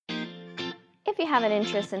you have an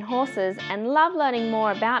interest in horses and love learning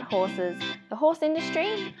more about horses, the horse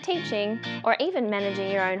industry, teaching, or even managing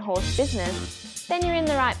your own horse business, then you're in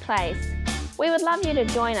the right place. We would love you to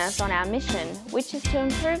join us on our mission, which is to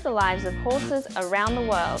improve the lives of horses around the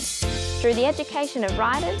world through the education of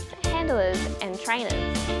riders, handlers, and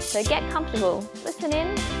trainers. So get comfortable, listen in,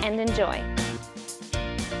 and enjoy.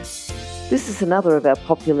 This is another of our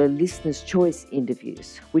popular Listener's Choice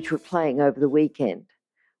interviews, which we're playing over the weekend.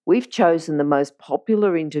 We've chosen the most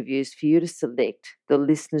popular interviews for you to select the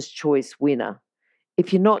Listener's Choice winner.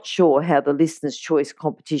 If you're not sure how the Listener's Choice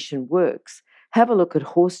competition works, have a look at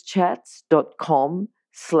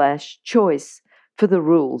horsechats.com/choice for the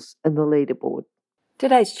rules and the leaderboard.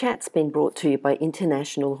 Today's chat's been brought to you by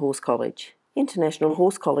International Horse College. International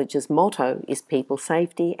Horse College's motto is people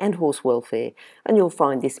safety and horse welfare, and you'll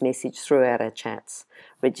find this message throughout our chats.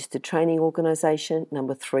 Registered Training Organisation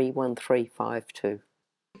number 31352.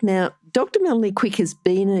 Now, Dr. Melanie Quick has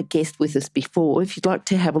been a guest with us before. If you'd like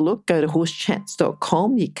to have a look, go to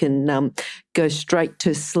horsechats.com. You can go straight to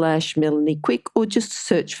 /Melanie Quick, or just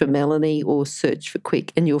search for Melanie or search for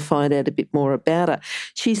Quick, and you'll find out a bit more about her.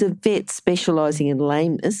 She's a vet specialising in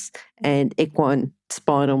lameness and equine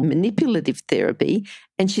spinal manipulative therapy,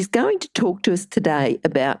 and she's going to talk to us today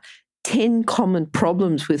about 10 common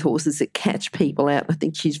problems with horses that catch people out. I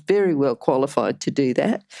think she's very well qualified to do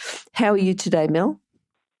that. How are you today, Mel?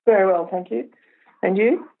 Very well, thank you. And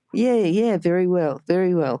you? Yeah, very well,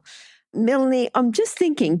 very well. Melanie, I'm just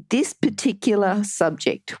thinking, this particular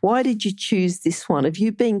subject, why did you choose this one? Have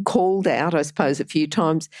you been called out, I suppose, a few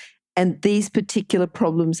times, and these particular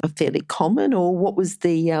problems are fairly common, or what was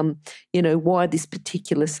the, why this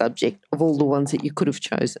particular subject of all the ones that you could have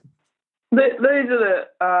chosen? These are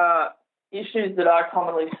the issues that I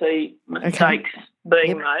commonly see mistakes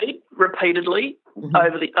being made repeatedly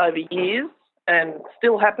over years. And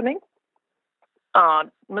still happening.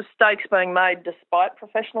 Mistakes being made despite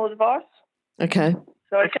professional advice. Okay.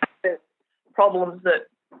 So I think there's problems that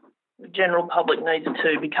the general public needs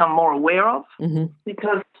to become more aware of,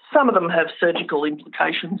 because some of them have surgical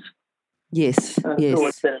implications. Yes. It's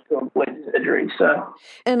always better to avoid surgery.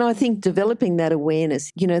 And I think developing that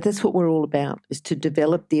awareness, that's what we're all about, is to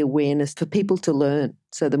develop the awareness for people to learn.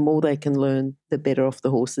 So the more they can learn, the better off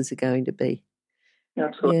the horses are going to be.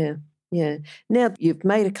 Absolutely. Yeah. Now, you've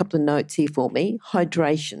made a couple of notes here for me.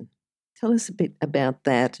 Hydration. Tell us a bit about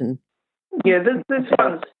that. This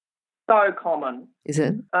one's so common. Is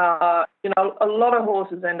it? A lot of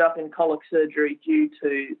horses end up in colic surgery due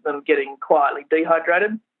to them getting quietly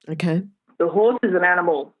dehydrated. Okay. The horse is an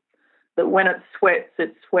animal that when it sweats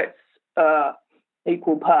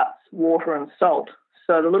equal parts water and salt.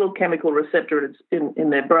 So the little chemical receptor in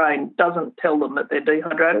their brain doesn't tell them that they're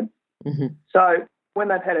dehydrated. So when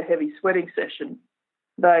they've had a heavy sweating session,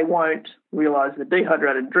 they won't realise they're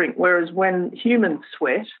dehydrated and drink. Whereas when humans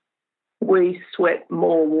sweat, we sweat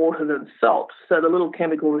more water than salt. So the little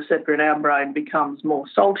chemical receptor in our brain becomes more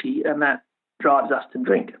salty, and that drives us to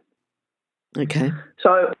drink. Okay.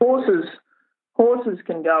 So horses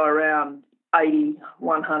can go around 80,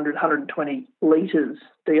 100, 120 litres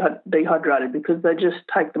dehydrated because they just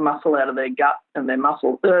take the muscle out of their gut and their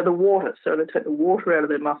muscle, the water. So they take the water out of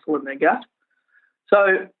their muscle and their gut.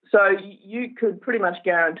 So you could pretty much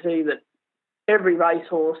guarantee that every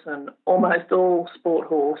racehorse and almost all sport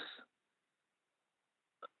horse,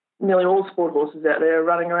 nearly all sport horses out there are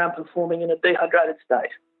running around performing in a dehydrated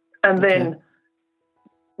state. And then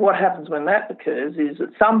what happens when that occurs is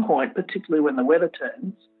at some point, particularly when the weather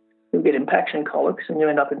turns, you'll get impaction colics and you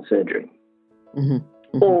end up in surgery.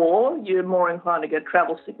 Or you're more inclined to get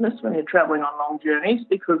travel sickness when you're travelling on long journeys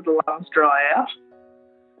because the lungs dry out.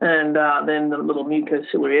 And then the little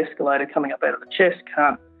mucociliary escalator coming up out of the chest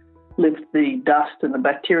can't lift the dust and the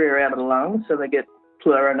bacteria out of the lungs, so they get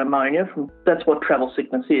pleura pneumonia. That's what travel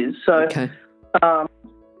sickness is. So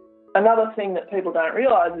another thing that people don't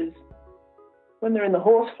realise is when they're in the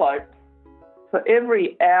horse float, for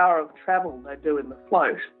every hour of travel they do in the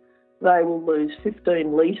float, they will lose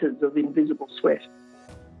 15 litres of invisible sweat.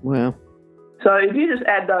 Wow. So if you just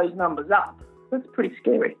add those numbers up, that's pretty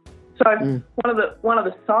scary. So one of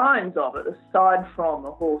the signs of it, aside from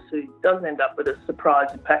a horse who does end up with a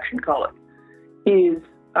surprise impaction colic, is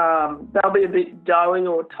they'll be a bit doughy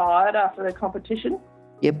or tired after their competition.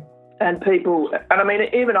 Yep. And I mean,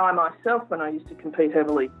 even I myself, when I used to compete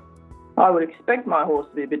heavily, I would expect my horse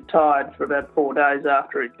to be a bit tired for about 4 days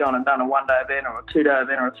after he'd gone and done a 1-day event or a 2-day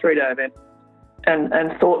event or a 3-day event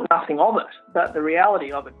and thought nothing of it. But the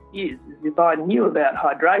reality of it is if I knew about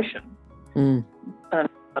hydration and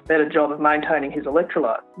a better job of maintaining his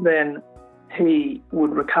electrolyte, then he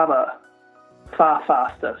would recover far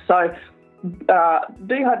faster. So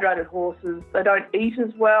Dehydrated horses, they don't eat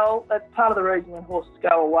as well. That's part of the reason when horses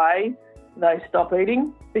go away, they stop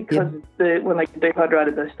eating, because when they get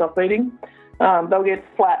dehydrated, they stop eating. They'll get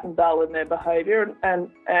flat and dull in their behaviour, and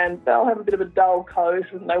they'll have a bit of a dull coat,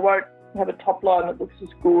 and they won't have a top line that looks as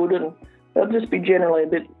good, and they'll just be generally a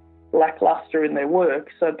bit lacklustre in their work,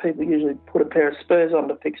 so people usually put a pair of spurs on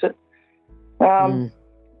to fix it.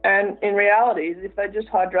 And in reality, if they just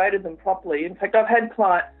hydrated them properly, in fact, I've had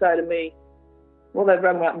clients say to me, well, they've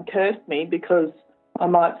rung up and cursed me because I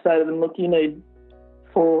might say to them, look, you need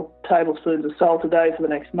 4 tablespoons of salt a day for the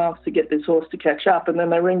next month to get this horse to catch up, and then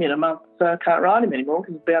they ring me in a month, so I can't ride him anymore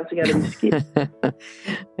because he's bouncing out of his skin.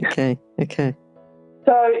 Okay.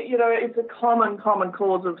 So, you know, it's a common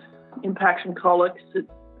cause of impaction colics. It's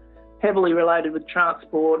heavily related with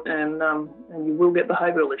transport, and you will get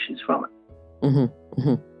behavioural issues from it.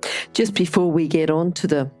 Just before we get on to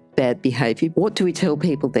the bad behaviour, what do we tell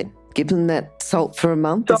people then? Give them that salt for a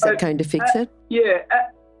month? So, is that going to fix it? Yeah.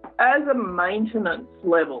 As a maintenance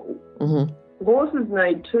level, horses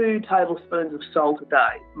need 2 tablespoons of salt a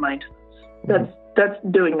day, maintenance. That's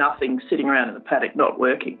doing nothing, sitting around in the paddock not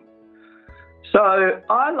working. So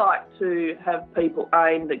I like to have people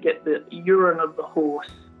aim to get the urine of the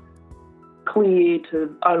horse clear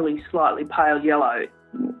to only slightly pale yellow.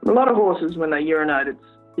 A lot of horses, when they urinate,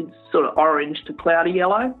 it's sort of orange to cloudy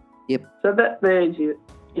yellow. Yep. So there's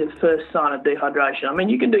your first sign of dehydration. I mean,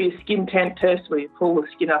 you can do your skin tent test where you pull the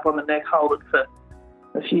skin up on the neck, hold it for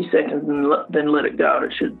a few seconds and then let it go,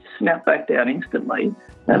 and it should snap back down instantly.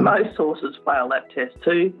 And most horses fail that test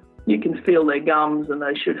too. You can feel their gums, and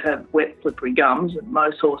they should have wet, slippery gums, and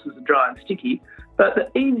most horses are dry and sticky. But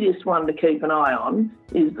the easiest one to keep an eye on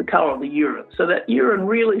is the colour of the urine. So that urine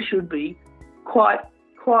really should be quite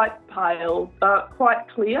pale, quite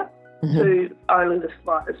clear to only the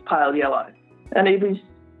slightest pale yellow. And if he's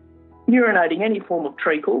urinating any form of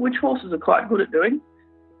treacle, which horses are quite good at doing,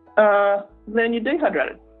 then you're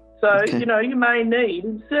dehydrated. So, you know, you may need,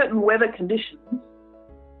 in certain weather conditions,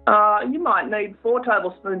 you might need 4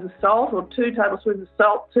 tablespoons of salt or 2 tablespoons of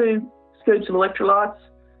salt, 2 scoops of electrolytes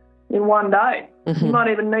in one day. You might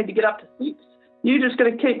even need to get up to 6. You're just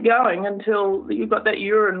going to keep going until you've got that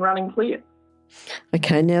urine running clear.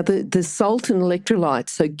 Okay, now the salt and electrolytes,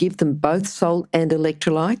 so give them both salt and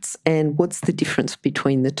electrolytes, and what's the difference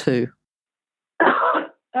between the two?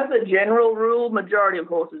 As a general rule, majority of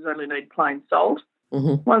horses only need plain salt.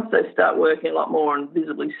 Once they start working a lot more and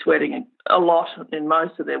visibly sweating a lot in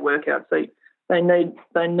most of their workouts, they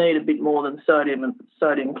need a bit more than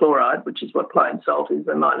sodium chloride, which is what plain salt is.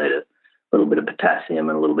 They might need a little bit of potassium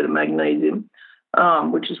and a little bit of magnesium,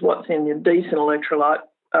 which is what's in your decent electrolyte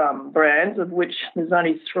brands, of which there's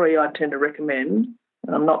only 3 I tend to recommend.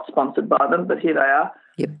 I'm not sponsored by them, but here they are.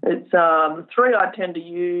 Yep. It's the 3 I tend to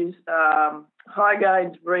use: High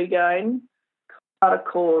Gains Regain, Colada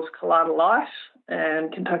Cause Colada Light,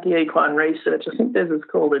 and Kentucky Equine Research. I think theirs is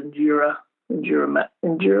called Endura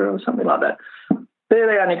or something like that. They're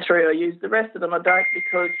the only 3 I use. The rest of them I don't,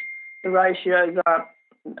 because the ratios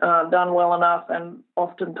aren't done well enough, and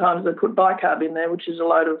oftentimes they put bicarb in there, which is a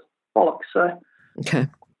load of bollocks. So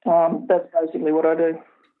that's basically what I do.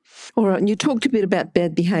 All right, and you talked a bit about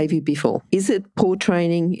bad behaviour before. Is it poor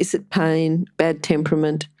training? Is it pain? Bad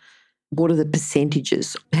temperament? What are the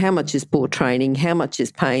percentages? How much is poor training? How much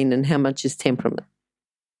is pain? And how much is temperament?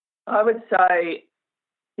 I would say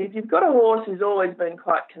if you've got a horse who's always been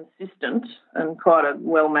quite consistent and quite a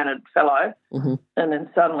well-mannered fellow, and then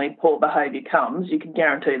suddenly poor behaviour comes, you can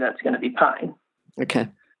guarantee that's going to be pain. Okay.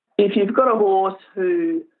 If you've got a horse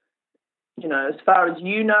who, you know, as far as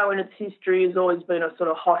you know in its history, has always been a sort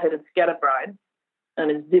of hot-headed scatterbrain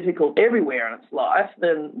and is difficult everywhere in its life,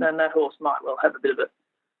 then that horse might well have a bit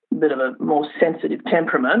of a more sensitive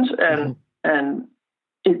temperament, and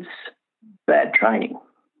it's bad training,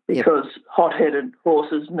 because hot-headed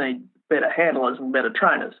horses need better handlers and better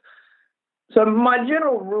trainers. So my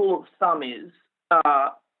general rule of thumb is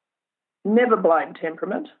never blame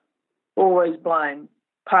temperament, always blame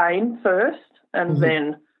pain first, and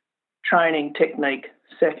then training technique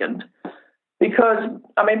second. Because,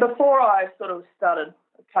 I mean, before I sort of started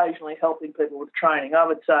occasionally helping people with training, I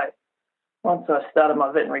would say, once I started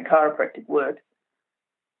my veterinary chiropractic work,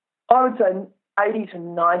 I would say 80 to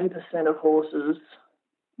 90% of horses'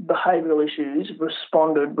 behavioural issues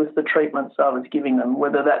responded with the treatments I was giving them,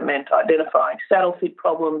 whether that meant identifying saddle fit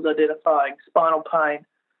problems, identifying spinal pain,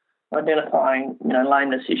 identifying, you know,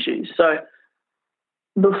 lameness issues. So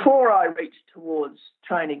before I reach towards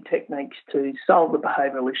training techniques to solve the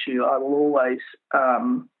behavioural issue, I will always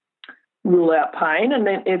rule out pain. And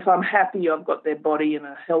then if I'm happy I've got their body in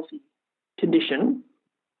a healthy condition,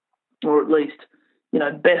 or at least,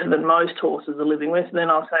 better than most horses are living with, then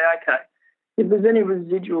I'll say, okay, if there's any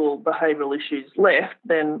residual behavioural issues left,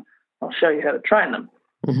 then I'll show you how to train them.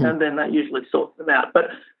 Mm-hmm. And then that usually sorts them out.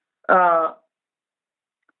 But, a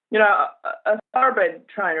thoroughbred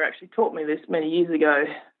trainer actually taught me this many years ago,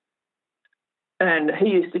 and he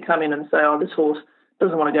used to come in and say, oh, this horse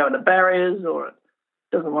doesn't want to go into barriers, or it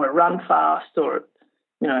doesn't want to run fast, or it,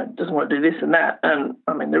 doesn't want to do this and that. And,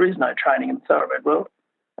 I mean, there is no training in the thoroughbred world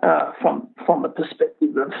from the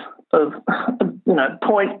perspective of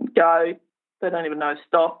point, go. They don't even know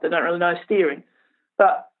stop. They don't really know steering.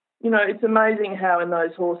 But, it's amazing how in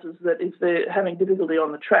those horses that if they're having difficulty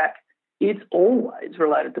on the track, it's always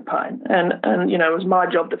related to pain. And it was my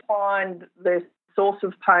job to find their source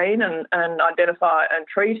of pain and identify and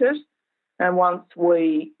treat it. And once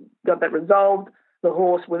we got that resolved, the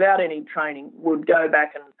horse, without any training, would go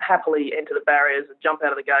back and happily enter the barriers and jump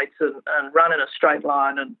out of the gates and run in a straight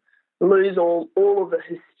line and lose all of the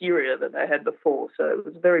hysteria that they had before. So it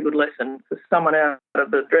was a very good lesson for someone out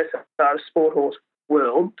of the dressage sport horse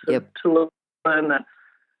world to learn that,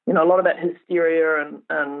 a lot of that hysteria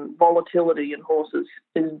and volatility in horses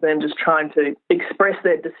is them just trying to express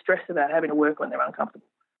their distress about having to work when they're uncomfortable.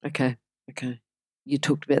 Okay. You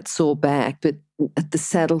talked about sore back, but at the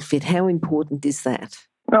saddle fit, how important is that?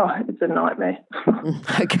 Oh, it's a nightmare.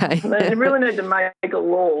 Okay. They really need to make a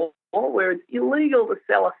law where it's illegal to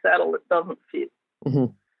sell a saddle that doesn't fit. Mm-hmm.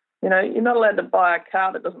 You're not allowed to buy a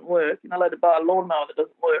car that doesn't work. You're not allowed to buy a lawnmower that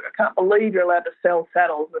doesn't work. I can't believe you're allowed to sell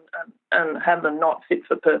saddles and have them not fit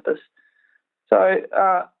for purpose. So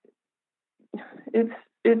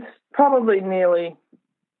it's probably nearly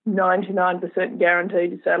 99%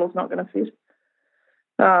 guaranteed your saddle's not going to fit.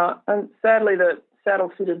 And sadly, the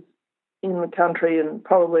saddle fitters in the country and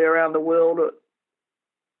probably around the world are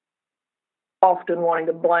often wanting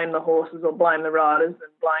to blame the horses or blame the riders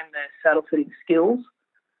and blame their saddle fitting skills.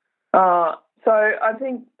 So I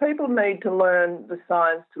think people need to learn the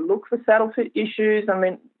signs to look for saddle fit issues. I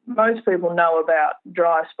mean, most people know about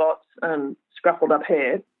dry spots and scruffled up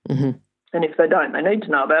hair, mm-hmm. and if they don't, they need to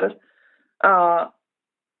know about it.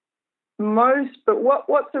 But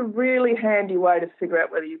what's a really handy way to figure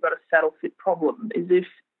out whether you've got a saddle fit problem is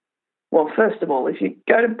first of all, if you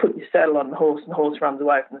go to put your saddle on the horse and the horse runs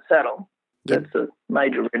away from the saddle, that's a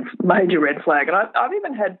major red flag. And I've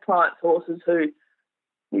even had clients' horses who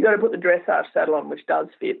you got to put the dressage saddle on, which does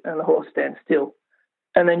fit, and the horse stands still.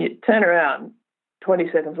 And then you turn around 20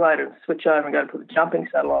 seconds later and switch over and go to put the jumping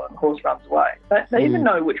saddle on and the horse runs away. They even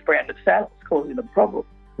know which brand of saddle is causing the problem.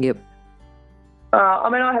 Yep.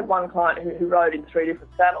 I had one client who rode in 3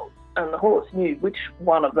 different saddles, and the horse knew which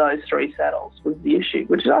one of those 3 saddles was the issue,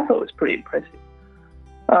 which I thought was pretty impressive.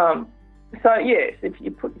 So, yes, if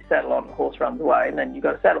you put your saddle on, the horse runs away, and then you've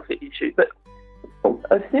got a saddle fit issue. But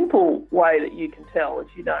a simple way that you can tell if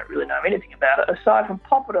you don't really know anything about it, aside from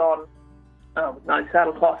pop it on with no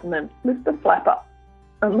saddle cloth and then lift the flap up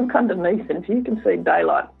and look underneath, and if you can see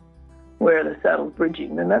daylight where the saddle's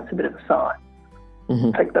bridging, then that's a bit of a sign. Mm-hmm.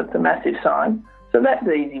 In fact, that's a massive sign. So that's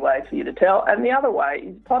the easy way for you to tell. And the other way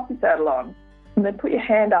is pop your saddle on and then put your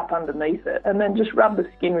hand up underneath it and then just rub the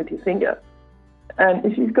skin with your finger. And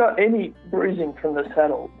if you've got any bruising from the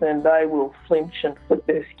saddle, then they will flinch and flip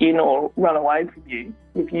their skin or run away from you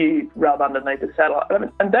if you rub underneath the saddle.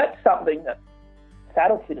 And that's something that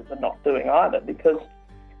saddle fitters are not doing either, because,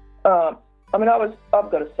 I've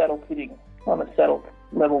got a saddle fitting. I'm a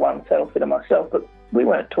level 1 saddle fitter myself, but we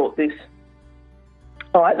weren't taught this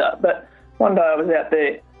either. But one day I was out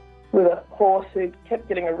there with a horse who kept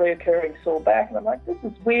getting a reoccurring sore back, and I'm like, this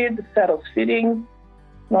is weird, the saddle's fitting.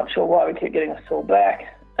 Not sure why we keep getting a sore back.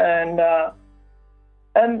 And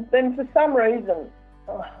then for some reason,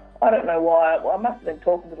 I don't know why, I must have been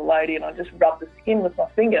talking to the lady and I just rubbed the skin with my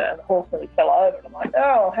finger and the horse nearly fell over. And I'm like,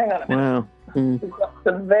 oh, hang on a minute. Wow. Mm. We've got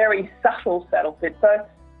some very subtle saddle fit. So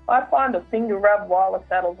I find a finger rub while the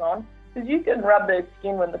saddle's on, because you can rub their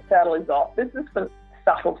skin when the saddle is off. This is for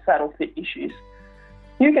subtle saddle fit issues.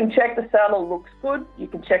 You can check the saddle, looks good. You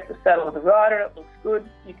can check the saddle of the rider, it looks good.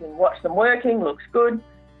 You can watch them working, looks good.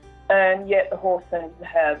 And yet the horse seems to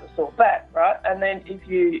have a sore back, right? And then if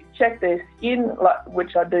you check their skin,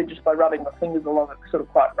 which I do just by rubbing my fingers along it sort of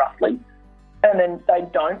quite roughly, and then they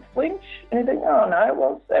don't flinch, and you think, oh no,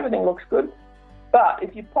 well, everything looks good. But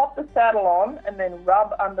if you pop the saddle on and then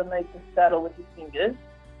rub underneath the saddle with your fingers,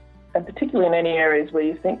 and particularly in any areas where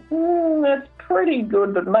you think, that's pretty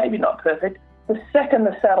good, but maybe not perfect, the second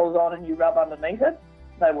the saddle's on and you rub underneath it,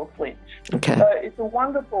 they will flinch. Okay. So it's a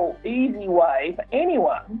wonderful, easy way for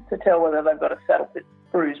anyone to tell whether they've got a saddle fit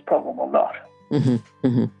bruise problem or not. Mm-hmm.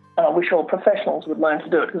 Mm-hmm. And I wish all professionals would learn to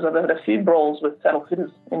do it, because I've had a few brawls with saddle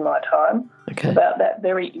fitters in my time about that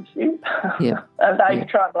very issue. Yeah. And they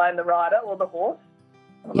try and blame the rider or the horse.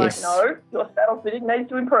 I'm Yes. like, no, your saddle fitting needs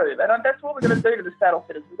to improve. And that's what we're going to do to the saddle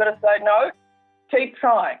fitters. We've got to say, no, keep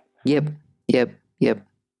trying. Yep.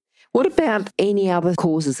 What about any other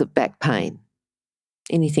causes of back pain?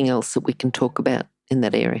 Anything else that we can talk about in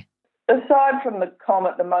that area? Aside from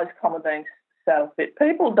the most common being saddle fit,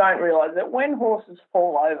 people don't realise that when horses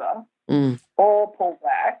fall over or pull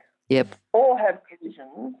back or have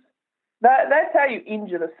collisions, that's how you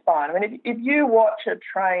injure the spine. I mean, if you watch a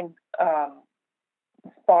trained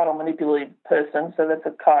spinal manipulative person, so that's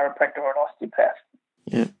a chiropractor or an osteopath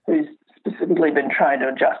who's specifically been trained to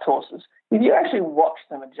adjust horses, if you actually watch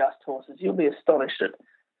them adjust horses, you'll be astonished at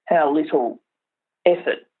how little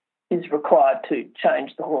effort is required to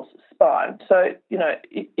change the horse's spine. So, you know,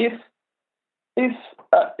 if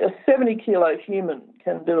a 70-kilo human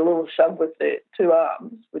can do a little shove with their two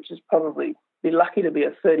arms, which is probably be lucky to be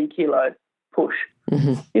a 30-kilo push,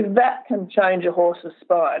 if that can change a horse's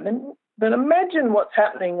spine, then imagine what's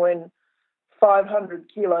happening when 500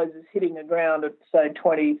 kilos is hitting the ground at, say,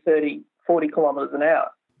 20, 30, 40 kilometres an hour.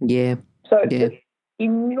 Yeah. So there's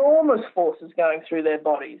enormous forces going through their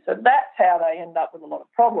body. So that's how they end up with a lot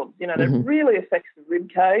of problems. You know, it really affects the rib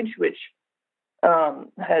cage, which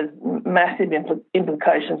has massive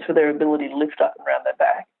implications for their ability to lift up and around their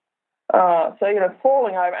back. So, you know,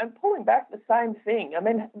 falling over and pulling back, the same thing. I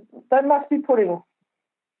mean, they'd have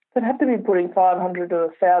to be putting 500 to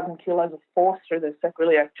 1,000 kilos of force through their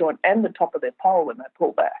sacroiliac joint and the top of their pole when they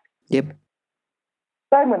pull back. Yep.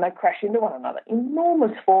 Same when they crash into one another.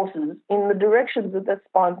 Enormous forces in the directions that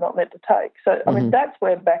spine's not meant to take. So, I mean, that's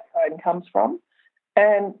where back pain comes from.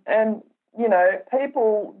 And you know,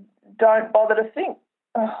 people don't bother to think,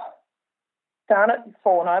 oh, darn it, you've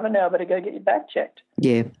fallen over, now I better go get your back checked.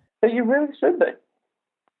 Yeah. But you really should be.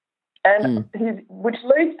 And which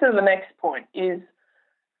leads to the next point is,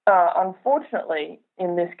 unfortunately,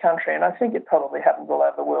 in this country, and I think it probably happens all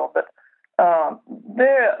over the world, but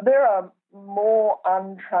there are more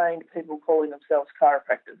untrained people calling themselves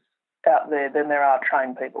chiropractors out there than there are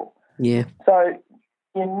trained people. Yeah. So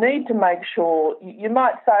you need to make sure, you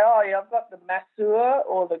might say, oh, yeah, I've got the masseur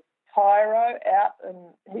or the chiro out and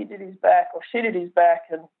he did his back or she did his back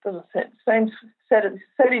and said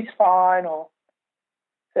he's fine or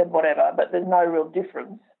said whatever, but there's no real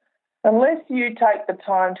difference. Unless you take the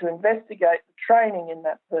time to investigate the training in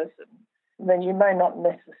that person, then you may not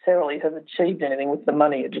necessarily have achieved anything with the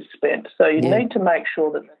money you just spent. So you need to make sure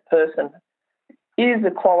that the person is a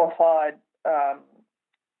qualified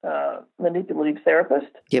manipulative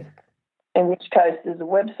therapist. Yep. In which case there's a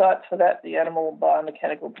website for that, the Animal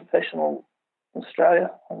Biomechanical Professional Australia.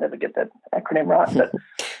 I'll never get that acronym right, but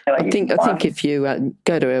anyway, I think if you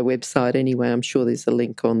go to our website anyway, I'm sure there's a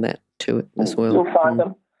link on that to it as well. You'll find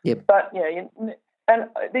them. Yep. But and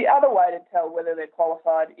the other way to tell whether they're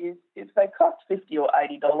qualified is if they cost $50 or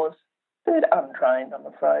 $80, they're untrained, I'm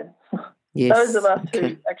afraid. Yes. Those of us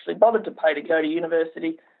who actually bothered to pay to go to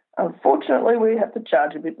university, unfortunately, we have to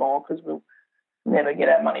charge a bit more because we'll never get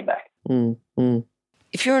our money back.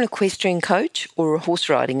 If you're an equestrian coach or a horse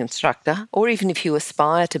riding instructor, or even if you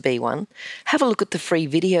aspire to be one, have a look at the free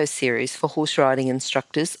video series for horse riding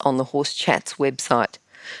instructors on the Horse Chats website.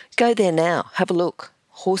 Go there now, have a look,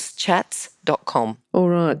 horsechats.com. All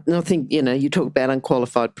right. And I think, you talk about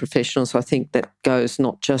unqualified professionals. I think that goes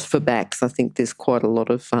not just for backs. I think there's quite a lot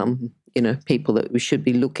of, people that we should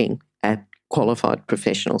be looking at qualified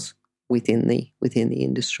professionals within the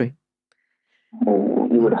industry. Well,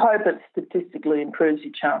 you would hope it statistically improves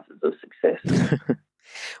your chances of success.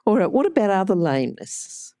 All right. What about other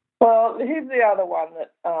lameness? Well, here's the other one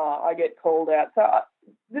that I get called out. So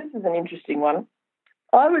this is an interesting one.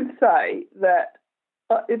 I would say that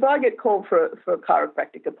if I get called for a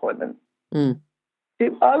chiropractic appointment,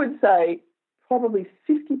 I would say probably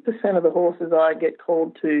 50% of the horses I get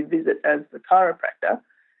called to visit as the chiropractor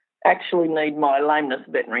actually need my lameness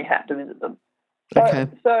veterinary hat to visit them.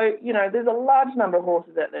 So, there's a large number of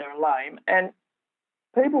horses out there are lame, and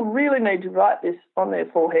people really need to write this on their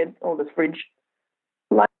forehead or the fridge.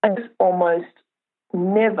 Lameness almost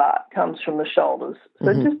never comes from the shoulders.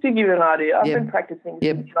 So just to give you an idea, I've been practicing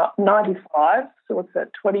since 95, so what's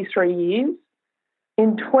that, 23 years?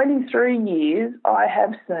 In 23 years, I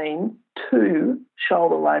have seen 2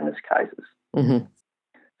 shoulder lameness cases.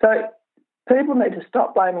 So people need to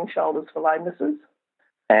stop blaming shoulders for lamenesses,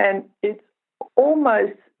 and it's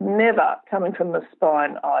almost never coming from the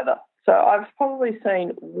spine either. So I've probably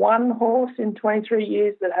seen 1 horse in 23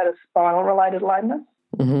 years that had a spinal-related lameness.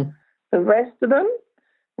 The rest of them,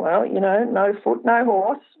 well, no foot, no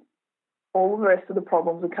horse. all the rest of the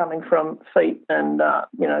problems are coming from feet and,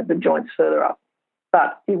 the joints further up.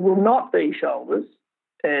 But it will not be shoulders,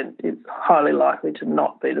 and it's highly likely to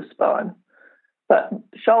not be the spine. But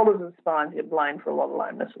shoulders and spines get blamed for a lot of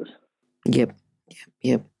lamenesses. Yep.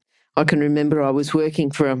 I can remember I was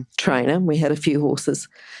working for a trainer. We had a few horses.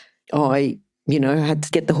 I had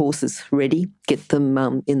to get the horses ready, get them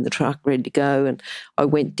in the truck ready to go. And I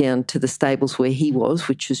went down to the stables where he was,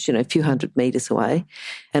 which was, a few hundred metres away.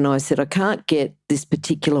 And I said, I can't get this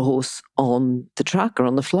particular horse on the truck or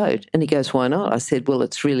on the float. And he goes, why not? I said, well,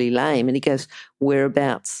 it's really lame. And he goes,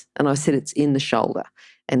 whereabouts? And I said, it's in the shoulder.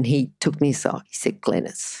 And he took me aside. He said,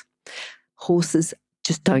 Glenys, horses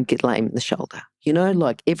just don't get lame in the shoulder.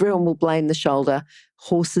 Like everyone will blame the shoulder.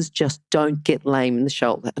 Horses just don't get lame in the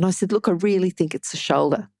shoulder. And I said, look, I really think it's the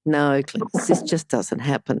shoulder. No, Glenys, this just doesn't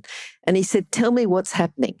happen. And he said, tell me what's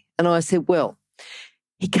happening. And I said, well,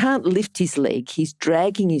 he can't lift his leg. He's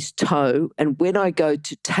dragging his toe. And when I go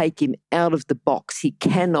to take him out of the box, he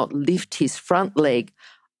cannot lift his front leg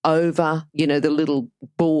over, the little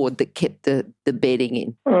board that kept the bedding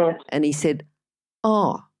in. And he said,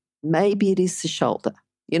 oh, maybe it is the shoulder.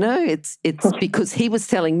 It's because he was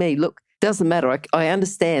telling me, look, doesn't matter. I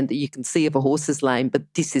understand that you can see if a horse is lame, but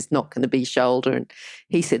this is not going to be shoulder. And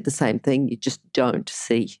he said the same thing. You just don't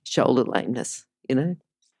see shoulder lameness, He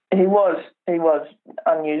was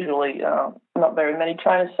unusually, not very many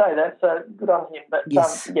trainers say that, so good on him. But,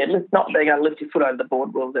 yes. Not being able to lift your foot over the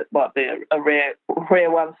board, that might be a rare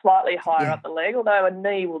one, slightly higher up the leg, although a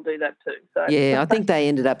knee will do that too. So. Yeah, I think they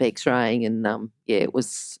ended up x-raying and, it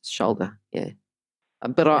was shoulder, yeah.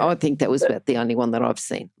 But I think that was about the only one that I've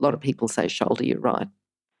seen. A lot of people say shoulder, you're right.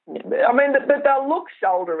 Yeah, but they'll look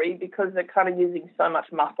shouldery because they're kind of using so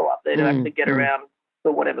much muscle up there to actually get around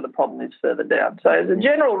for whatever the problem is further down. So as a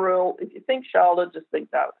general rule, if you think shoulder, just think,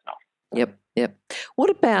 no, it's not. Yep. What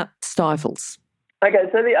about stifles? Okay,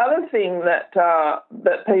 so the other thing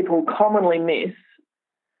that people commonly miss,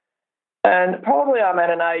 and probably I'm at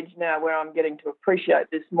an age now where I'm getting to appreciate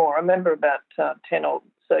this more. I remember about 10 or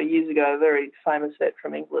so years ago, a very famous vet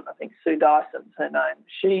from England, I think Sue Dyson's her name,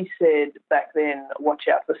 she said back then, watch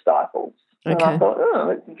out for stifles. Okay. And I thought,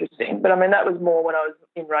 that's interesting. But, that was more when I was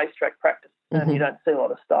in racetrack practice, and you don't see a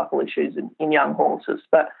lot of stifle issues in young horses.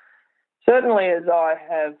 But certainly as I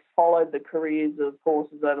have followed the careers of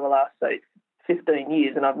horses over the last, say, 15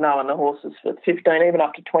 years, and I've known the horses for 15, even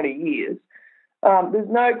up to 20 years, there's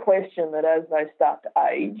no question that as they start to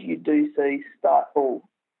age, you do see stifle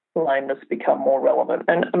lameness become more relevant.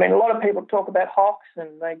 And, a lot of people talk about hocks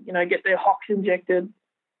and they, get their hocks injected.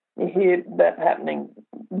 You hear that happening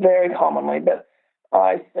very commonly. But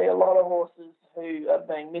I see a lot of horses who are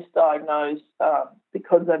being misdiagnosed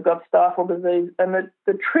because they've got stifle disease. And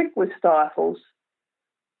the trick with stifles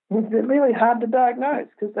is they're really hard to diagnose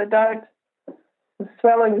because the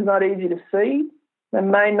swelling is not easy to see. They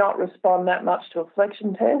may not respond that much to a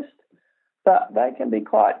flexion test, but they can be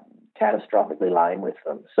quite catastrophically lame with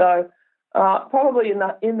them. So probably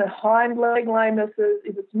in the hind leg lamenesses,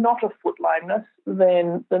 if it's not a foot lameness,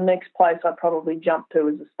 then the next place I'd probably jump to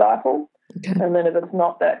is a stifle. Okay. And then if it's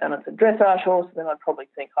not that and it's a dressage horse, then I'd probably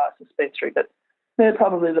think high suspensory. But they're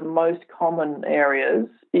probably the most common areas,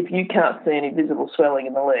 if you can't see any visible swelling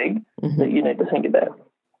in the leg, that you need to think about.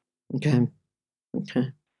 Okay.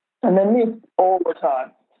 And they're missed all the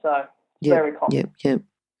time, so very common. Yep.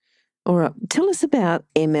 All right. Tell us about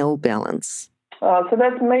ML balance. So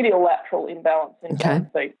that's medial lateral imbalance in hind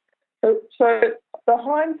feet. So the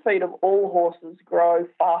hind feet of all horses grow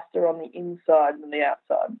faster on the inside than the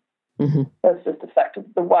outside. That's just a fact of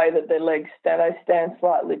the way that their legs stand. They stand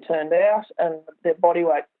slightly turned out and their body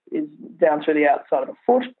weight is down through the outside of the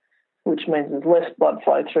foot, which means there's less blood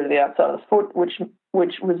flow through to the outside of the foot,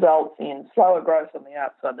 which results in slower growth on the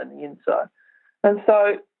outside than the inside. And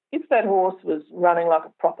so if that horse was running like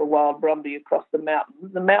a proper wild Brumby across the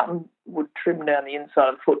mountain would trim down the inside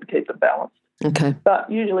of the foot to keep it balanced. Okay.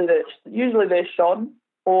 But usually they're shod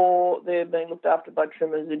or they're being looked after by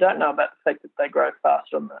trimmers who don't know about the fact that they grow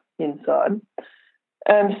faster on the inside.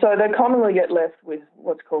 And so they commonly get left with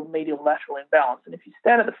what's called medial lateral imbalance. And if you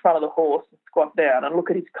stand at the front of the horse and squat down and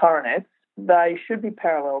look at his coronets, they should be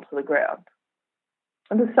parallel to the ground.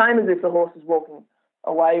 And the same as if the horse is walking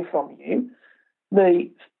away from you,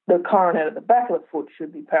 the coronet at the back of the foot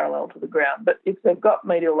should be parallel to the ground. But if they've got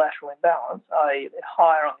medial lateral imbalance, i.e. they're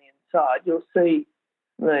higher on the inside, you'll see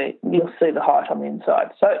the height on the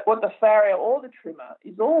inside. So what the farrier or the trimmer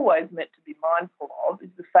is always meant to be mindful of is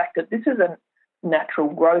the fact that this is a natural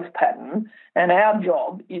growth pattern and our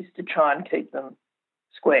job is to try and keep them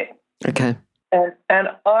square. Okay. And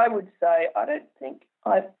I would say I don't think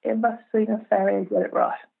I've ever seen a farrier get it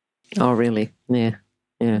right. Oh, really? Yeah.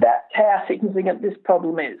 Yeah. That's how significant this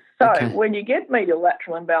problem is. So Okay. when you get medial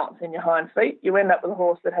lateral imbalance in your hind feet, you end up with a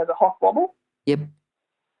horse that has a hock wobble. Yep.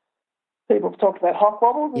 People have talked about hock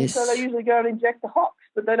wobbles, and Yes. so they usually go and inject the hocks,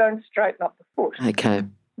 but they don't straighten up the foot. Okay.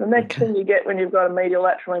 The next thing you get when you've got a medial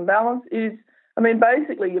lateral imbalance is,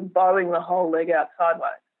 basically you're bowing the whole leg out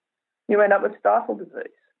sideways. You end up with stifle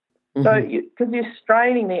disease. Mm-hmm. So because you're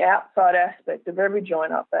straining the outside aspect of every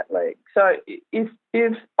joint up that leg. So if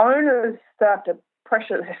owners start to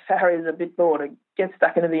pressure their farriers a bit more to get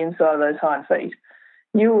stuck into the inside of those hind feet,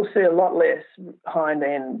 you will see a lot less hind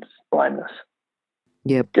end lameness.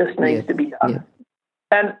 Yep. Just needs to be done. Yep.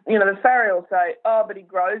 And, the farrier will say, oh, but he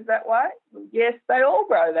grows that way. Well, yes, they all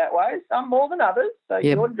grow that way, some more than others. So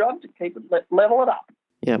your job to keep it, level it up.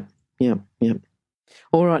 Yep.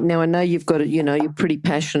 All right. Now, I know you've got you're pretty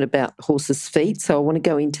passionate about horses' feet, so I want to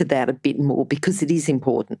go into that a bit more because it is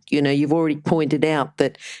important. You've already pointed out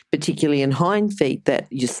that particularly in hind feet that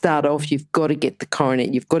you start off, you've got to get the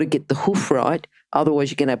coronet, you've got to get the hoof right,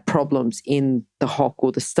 otherwise you're going to have problems in the hock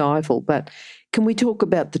or the stifle. But can we talk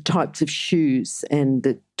about the types of shoes and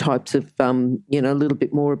the types of, a little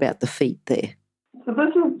bit more about the feet there? So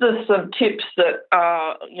this is just some tips that,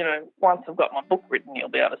 once I've got my book written, you'll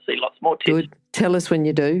be able to see lots more tips. Good. Tell us when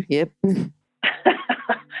you do. Yep.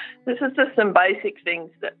 This is just some basic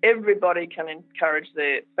things that everybody can encourage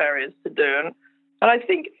their farriers to do. And I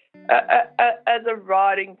think as a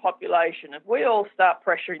riding population, if we all start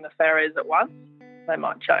pressuring the farriers at once, they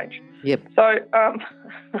might change. Yep. So,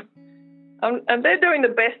 and they're doing the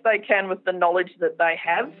best they can with the knowledge that they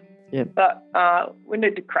have. Yep. But we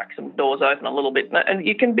need to crack some doors open a little bit. And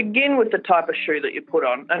you can begin with the type of shoe that you put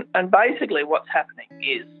on. And basically what's happening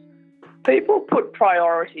is people put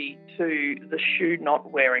priority to the shoe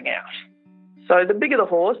not wearing out. So the bigger the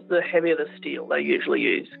horse, the heavier the steel they usually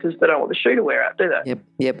use because they don't want the shoe to wear out, do they?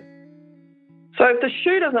 Yep. So if the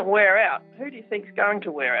shoe doesn't wear out, who do you think's going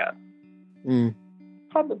to wear out?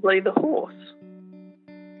 Probably the horse.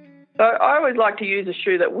 So I always like to use a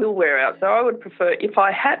shoe that will wear out. So I would prefer, if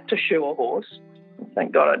I had to shoe a horse,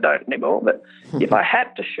 thank God I don't anymore, but if I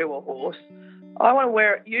had to shoe a horse, I want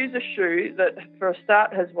to use a shoe that for a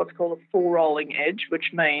start has what's called a full rolling edge,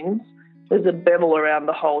 which means there's a bevel around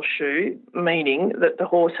the whole shoe, meaning that the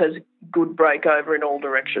horse has good breakover in all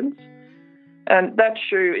directions. And that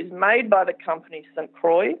shoe is made by the company St.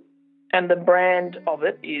 Croix, and the brand of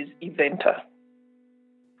it is Eventer.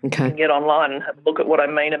 Okay. You can get online and have a look at what I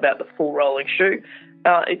mean about the full rolling shoe.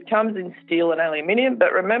 It comes in steel and aluminium,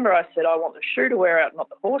 but remember I said I want the shoe to wear out, not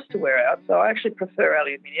the horse to wear out, so I actually prefer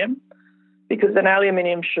aluminium because an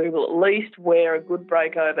aluminium shoe will at least wear a good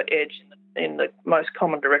breakover edge in the most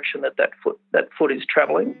common direction that foot is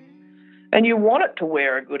travelling. And you want it to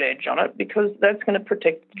wear a good edge on it because that's going to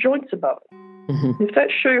protect the joints above it. Mm-hmm. If that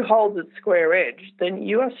shoe holds its square edge, then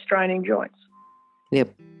you are straining joints.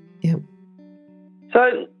 Yep.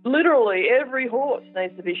 So literally every horse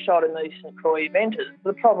needs to be shod in these St. Croix Eventers.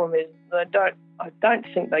 The problem is I don't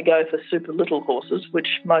think they go for super little horses, which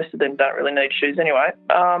most of them don't really need shoes anyway.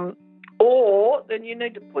 Or then you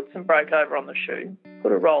need to put some breakover on the shoe,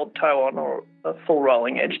 put a rolled toe on or a full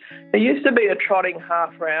rolling edge. There used to be a trotting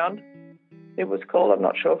half round, it was called. I'm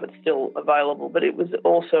not sure if it's still available, but it was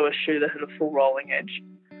also a shoe that had a full rolling edge.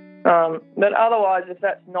 But otherwise, if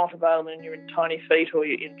that's not available and you're in tiny feet or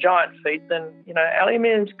you're in giant feet, then,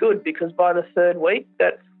 aluminium's good because by the third week,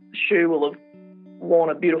 that shoe will have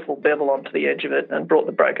worn a beautiful bevel onto the edge of it and brought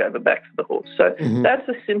the breakover back to the horse. So that's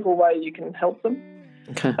a simple way you can help them.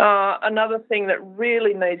 Okay. Another thing that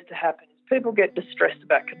really needs to happen is people get distressed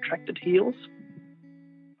about contracted heels.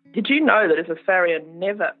 Did you know that if a farrier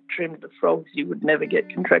never trimmed the frogs, you would never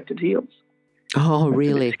get contracted heels? Oh, That's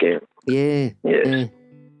really? a bit scary. Yeah. Yes. Yeah.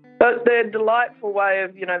 But they're a delightful way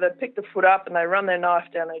of, they pick the foot up and they run their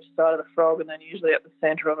knife down each side of the frog and then usually at the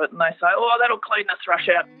centre of it and they say, oh, that'll clean the thrush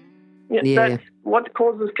out. Yeah. That's what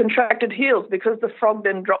causes contracted heels because the frog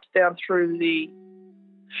then drops down through the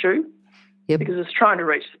shoe because it's trying to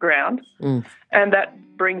reach the ground and that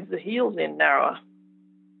brings the heels in narrower.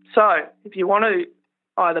 So if you want to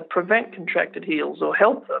either prevent contracted heels or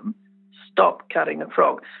help them, stop cutting the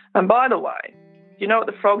frog. And by the way, do you know what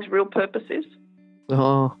the frog's real purpose is?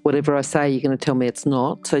 Oh, whatever I say, you're going to tell me it's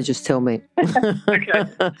not, so just tell me. Okay.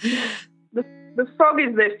 The frog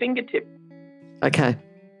is their fingertip. Okay.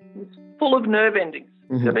 It's full of nerve endings.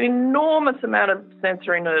 It's got an enormous amount of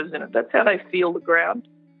sensory nerves in it. That's how they feel the ground.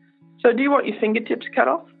 So do you want your fingertips cut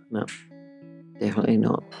off? No, definitely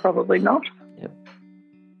not. Probably not. Yep.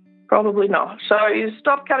 Probably not. So you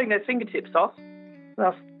stop cutting their fingertips off,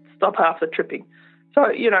 they'll stop half the tripping. So,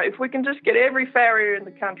 if we can just get every farrier in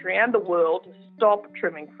the country and the world to stop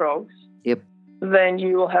trimming frogs, Yep. then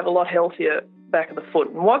you will have a lot healthier back of the foot.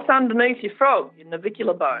 And what's underneath your frog? Your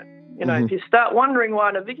navicular bone. If you start wondering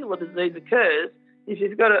why navicular disease occurs, if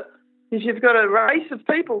you've got a race of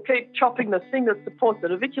people keep chopping the thing that supports the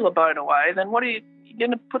navicular bone away, then you're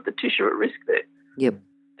going to put the tissue at risk there. Yep.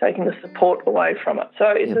 Taking the support away from it. So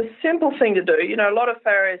it's a simple thing to do. A lot of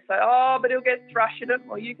farriers say, oh, but he'll get thrush in it.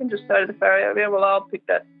 Well, you can just say to the farrier, yeah, well, I'll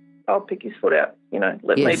pick his foot out.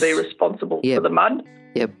 Let me be responsible for the mud.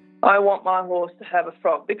 Yep. I want my horse to have a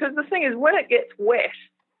frog. Because the thing is, when it gets wet,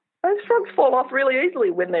 those frogs fall off really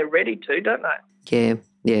easily when they're ready to, don't they? Yeah,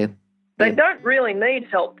 yeah. They don't really need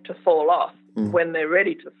help to fall off when they're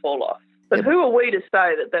ready to fall off. But who are we to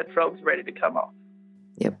say that frog's ready to come off?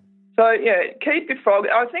 Yep. So, keep your frog.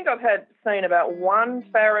 I think I've seen about one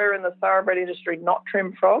farrier in the thoroughbred industry not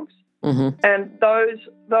trim frogs. Mm-hmm. And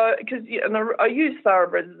I use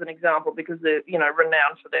thoroughbreds as an example because they're,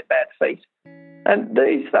 renowned for their bad feet. And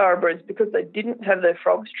these thoroughbreds, because they didn't have their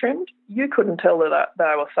frogs trimmed, you couldn't tell that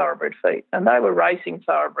they were thoroughbred feet. And they were racing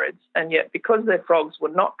thoroughbreds. And yet, because their frogs were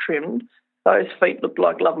not trimmed, those feet looked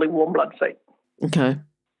like lovely warm blood feet. Okay.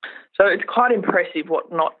 So it's quite impressive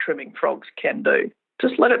what not trimming frogs can do.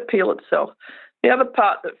 Just let it peel itself. The other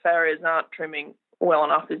part that farriers aren't trimming well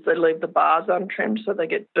enough is they leave the bars untrimmed, so they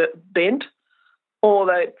get bent, or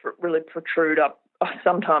they really protrude up,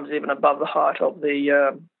 sometimes even above the height of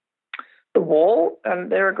the wall,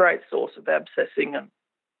 and they're a great source of abscessing and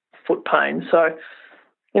foot pain. So,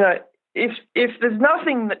 if there's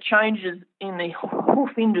nothing that changes in the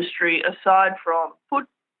hoof industry aside from put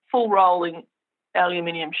full rolling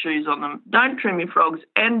aluminium shoes on them, don't trim your frogs,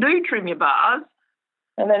 and do trim your bars,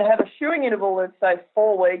 and then have a shoeing interval, let's say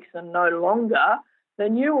 4 weeks and no longer,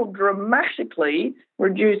 then you will dramatically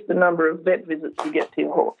reduce the number of vet visits you get to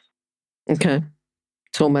your horse. Okay.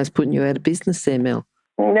 It's almost putting you out of business there, Mel.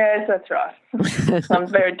 Yes, that's right.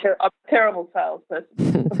 I'm a terrible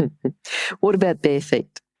salesperson. What about bare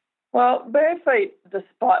feet? Well, bare feet,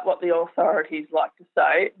 despite what the authorities like to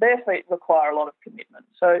say, bare feet require a lot of commitment.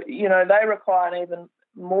 So, they require an even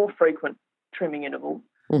more frequent trimming interval.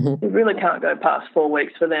 Mm-hmm. You really can't go past 4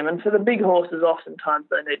 weeks for them. And for the big horses, oftentimes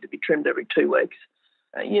they need to be trimmed every 2 weeks.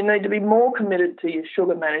 You need to be more committed to your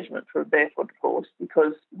sugar management for a barefooted horse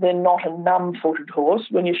because they're not a numb-footed horse.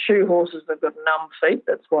 When you shoe horses, they've got numb feet.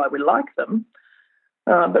 That's why we like them.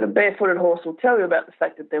 But a barefooted horse will tell you about the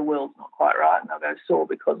fact that their wheel's not quite right and they'll go sore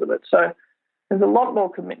because of it. So there's a lot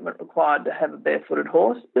more commitment required to have a barefooted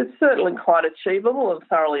horse. It's certainly quite achievable and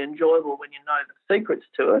thoroughly enjoyable when you know the secrets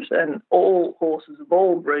to it, and all horses of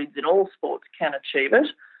all breeds in all sports can achieve it.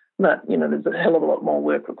 But, there's a hell of a lot more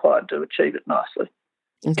work required to achieve it nicely.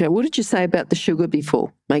 Okay, what did you say about the sugar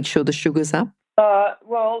before? Make sure the sugar's up?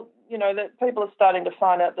 Well, that people are starting to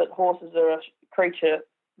find out that horses are a creature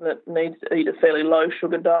that needs to eat a fairly low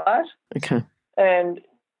sugar diet. Okay. And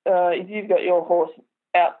if you've got your horse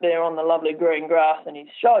out there on the lovely green grass and he's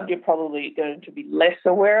shod, you're probably going to be less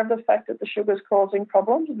aware of the fact that the sugar's causing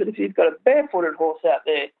problems. But if you've got a barefooted horse out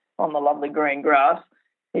there on the lovely green grass,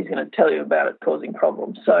 he's going to tell you about it causing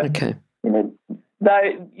problems. So, okay.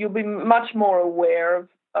 You'll be much more aware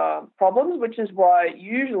of problems, which is why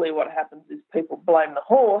usually what happens is people blame the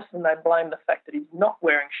horse and they blame the fact that he's not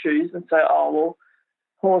wearing shoes and say, oh, well,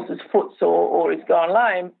 horse's foot sore or he's gone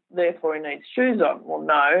lame, therefore he needs shoes on. Well,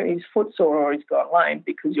 no, he's foot sore or he's gone lame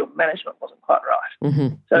because your management wasn't quite right.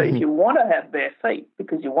 Mm-hmm. So if you want to have bare feet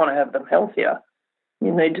because you want to have them healthier,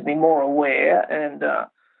 you need to be more aware and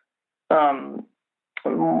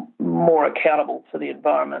more accountable for the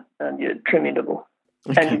environment and your trim interval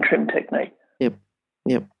and your trim technique.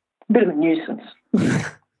 Yep. Bit of a nuisance.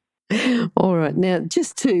 All right. Now,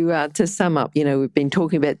 just to sum up, we've been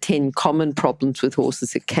talking about 10 common problems with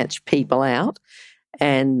horses that catch people out,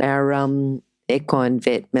 and our equine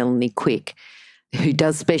vet, Melanie Quick, who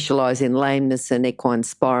does specialise in lameness and equine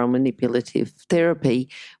spiral manipulative therapy.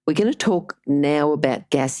 We're going to talk now about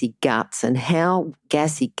gassy guts and how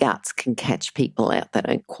gassy guts can catch people out. They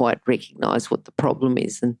don't quite recognise what the problem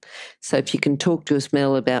is. And so if you can talk to us,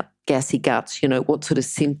 Mel, about gassy guts, what sort of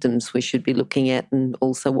symptoms we should be looking at and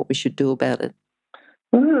also what we should do about it.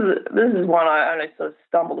 This is one I only sort of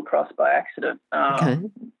stumbled across by accident. Okay.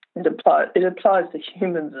 It applies to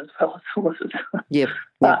humans as well as horses. Yep.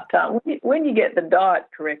 But when you get the diet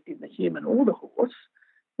correct in the human or the horse,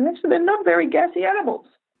 they're not very gassy animals.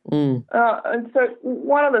 Mm. And so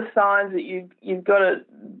one of the signs that you've got a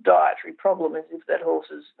dietary problem is if that horse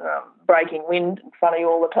is breaking wind in front of you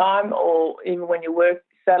all the time, or even when you work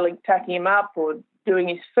tacking him up or doing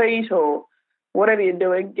his feet or whatever you're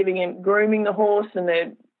doing, grooming the horse, and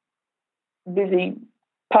they're busy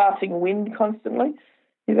passing wind constantly,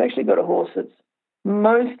 you've actually got a horse that's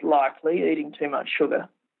most likely eating too much sugar.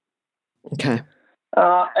 Okay.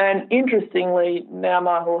 And interestingly, now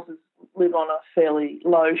my horses live on a fairly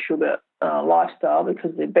low sugar lifestyle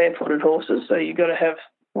because they're barefooted horses, so you've got to have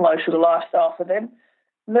low sugar lifestyle for them.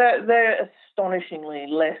 They're astonishingly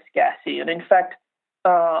less gassy. And in fact,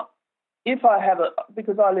 if I have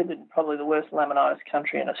because I live in probably the worst laminitis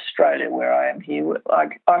country in Australia where I am here,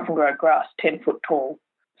 I can grow grass 10 foot tall.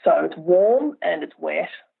 So it's warm and it's wet,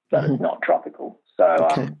 but it's not tropical. So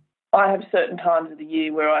I have certain times of the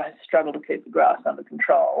year where I struggle to keep the grass under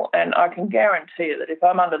control, and I can guarantee you that if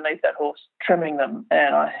I'm underneath that horse trimming them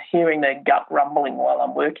and I'm hearing their gut rumbling while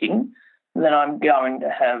I'm working, then I'm going to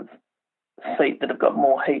have feet that have got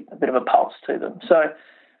more heat, a bit of a pulse to them. So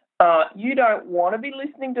you don't want to be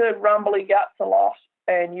listening to rumbly guts a lot,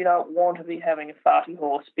 and you don't want to be having a farty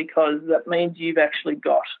horse, because that means you've actually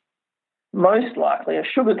got most likely a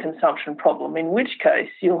sugar consumption problem, in which case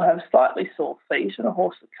you'll have slightly sore feet and a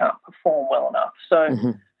horse that can't perform well enough.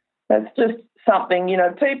 So that's just something,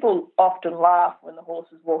 people often laugh when the horse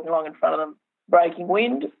is walking along in front of them breaking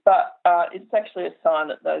wind, but it's actually a sign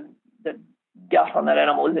that the gut on that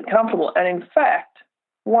animal isn't comfortable. And in fact,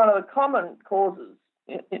 one of the common causes,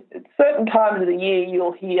 at certain times of the year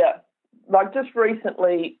you'll hear, like just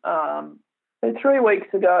recently, 3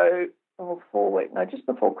 weeks ago, or 4 weeks, no, just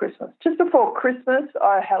before Christmas. Just before Christmas,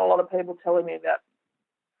 I had a lot of people telling me about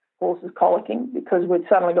horses colicking because we'd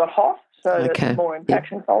suddenly got hot, so there's more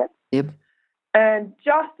impaction colic. Yep. And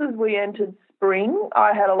just as we entered spring,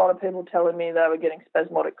 I had a lot of people telling me they were getting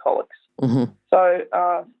spasmodic colics. So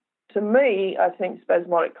to me, I think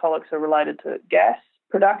spasmodic colics are related to gas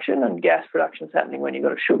production, and gas production is happening when you've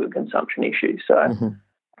got a sugar consumption issue. So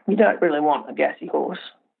you don't really want a gassy horse,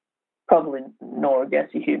 probably nor a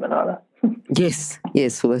gassy human either. Yes.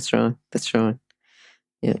 Well, that's right.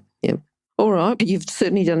 Yeah. All right. You've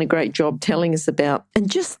certainly done a great job telling us about and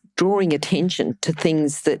just drawing attention to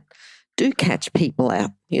things that do catch people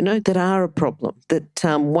out, that are a problem,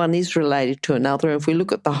 that one is related to another. If we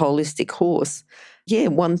look at the holistic horse,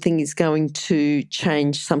 one thing is going to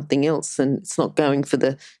change something else, and it's not going for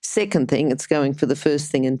the second thing, it's going for the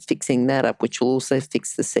first thing and fixing that up, which will also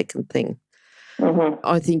fix the second thing.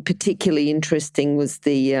 I think particularly interesting was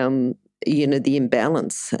the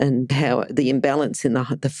imbalance, and how the imbalance in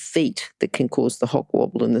the feet that can cause the hock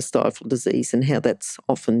wobble and the stifle disease, and how that's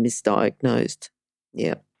often misdiagnosed.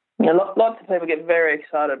 Yeah. Yeah, lots of people get very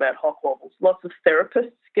excited about hock wobbles. Lots of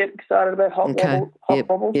therapists get excited about hock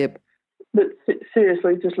wobbles. Yep. But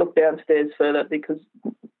seriously, just look downstairs further, because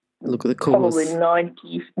look at the cause. Probably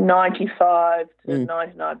 95 to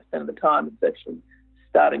 99% of the time it's actually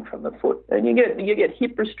starting from the foot. And you get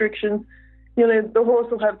hip restrictions. The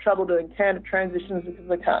horse will have trouble doing canter transitions because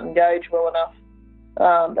they can't engage well enough.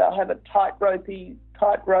 They'll have a tightrope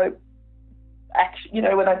action,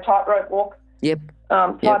 when they tightrope walk. Yep.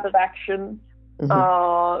 Type of action. They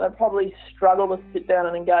probably struggle to sit down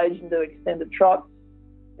and engage and do extended trots.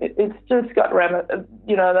 It's just got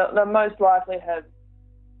they'll most likely have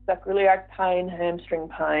sacroiliac pain, hamstring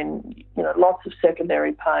pain, lots of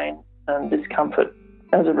secondary pain and discomfort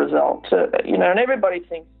as a result. And everybody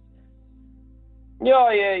thinks,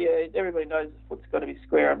 everybody knows the foot's got to be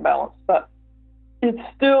square and balanced, but it's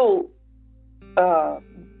still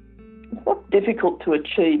it's not difficult to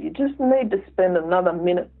achieve. You just need to spend another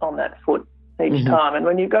minute on that foot each time. And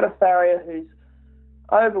when you've got a farrier who's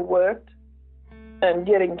overworked and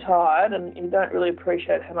getting tired, and you don't really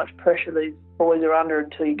appreciate how much pressure these boys are under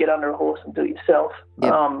until you get under a horse and do it yourself.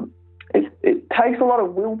 Yep. It takes a lot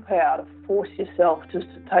of willpower to force yourself just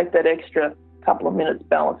to take that extra couple of minutes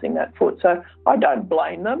balancing that foot. So I don't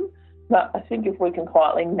blame them, but I think if we can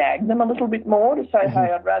quietly nag them a little bit more to say,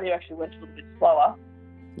 hey, I'd rather you actually went a little bit slower.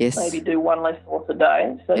 Yes. Maybe do one less horse a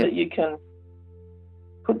day so that you can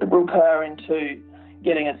put the willpower into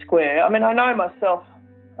getting it square. I mean, I know myself,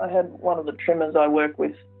 I had one of the trimmers I work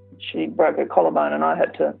with, she broke her collarbone, and I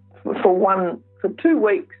had to, for 2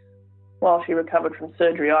 weeks while she recovered from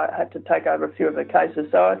surgery, I had to take over a few of her cases.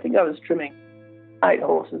 So I think I was trimming 8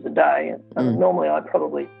 horses a day. And normally I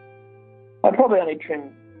probably only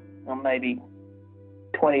trim maybe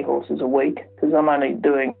 20 horses a week, because I'm only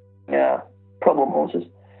doing problem horses.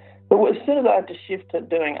 But as soon as I had to shift to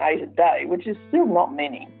doing 8 a day, which is still not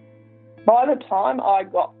many, by the time I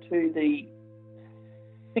got to the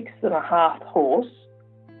 6.5 horse,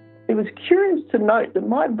 it was curious to note that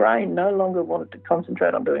my brain no longer wanted to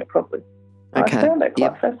concentrate on doing it properly. Okay. I found that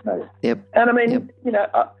quite fascinating. Yep. And I mean,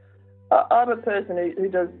 I'm a person who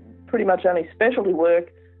does pretty much only specialty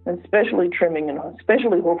work, and specialty trimming and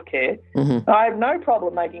especially hoof care, I have no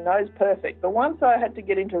problem making those perfect. But once I had to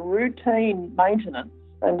get into routine maintenance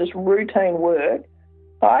and just routine work,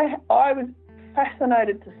 I was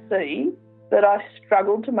fascinated to see that I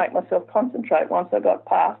struggled to make myself concentrate once I got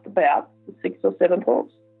past about the 6th or 7th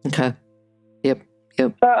horse. Okay. Yep.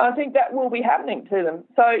 So I think that will be happening to them.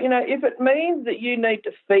 So, if it means that you need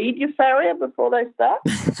to feed your farrier before they start,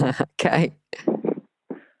 okay.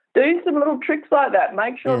 do some little tricks like that.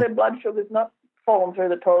 Make sure their blood sugar's not fallen through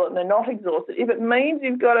the toilet and they're not exhausted. If it means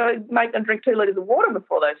you've got to make them drink 2 litres of water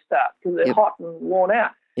before they start because they're hot and worn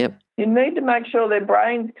out, you need to make sure their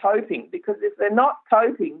brain's coping, because if they're not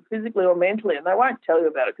coping physically or mentally, and they won't tell you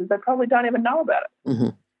about it because they probably don't even know about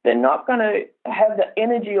it, they're not going to have the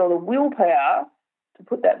energy or the willpower to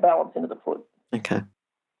put that balance into the foot. Okay.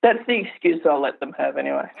 That's the excuse I'll let them have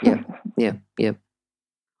anyway. Yeah.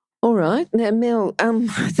 All right. Now, Mel,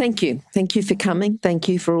 thank you. Thank you for coming. Thank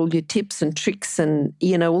you for all your tips and tricks and,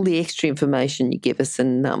 all the extra information you give us.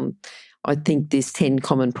 And I think there's 10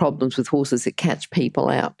 common problems with horses that catch people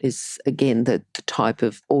out is, again, the type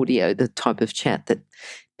of audio, the type of chat that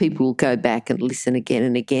people will go back and listen again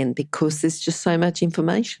and again because there's just so much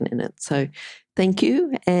information in it. So thank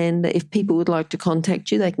you. And if people would like to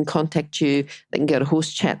contact you, they can contact you. They can go to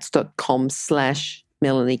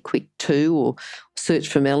horsechats.com/Melanie Quick 2 or search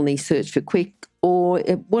for Melanie, search for Quick, or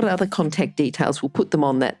what other contact details? We'll put them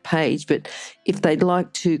on that page. But if they'd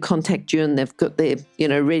like to contact you and they've got their,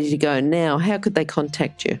 ready to go now, how could they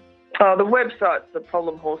contact you? The website's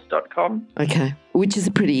theproblemhorse.com. Okay, which is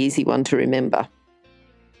a pretty easy one to remember.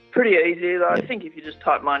 Pretty easy. I think if you just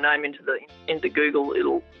type my name into Google,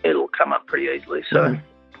 it'll come up pretty easily. So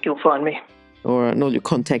you'll find me. All right, and all your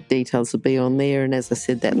contact details will be on there. And as I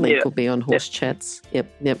said, that link will be on Horse Chats.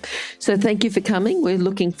 Yep. So thank you for coming. We're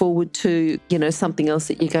looking forward to, something else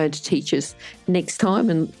that you're going to teach us next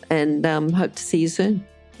time and hope to see you soon.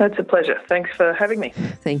 That's a pleasure. Thanks for having me.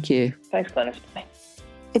 Thank you. Thanks, Glennis.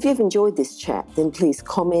 If you've enjoyed this chat, then please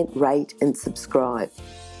comment, rate and subscribe.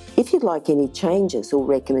 If you'd like any changes or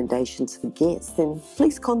recommendations for guests, then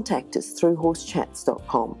please contact us through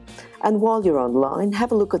horsechats.com. And while you're online,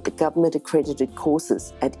 have a look at the government-accredited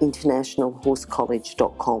courses at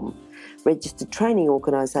internationalhorsecollege.com. Registered Training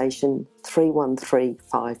Organisation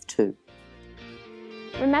 31352.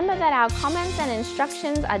 Remember that our comments and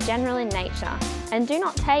instructions are general in nature and do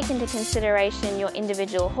not take into consideration your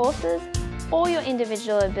individual horses or your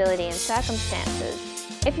individual ability and circumstances.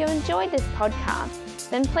 If you enjoyed this podcast,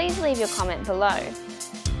 then please leave your comment below.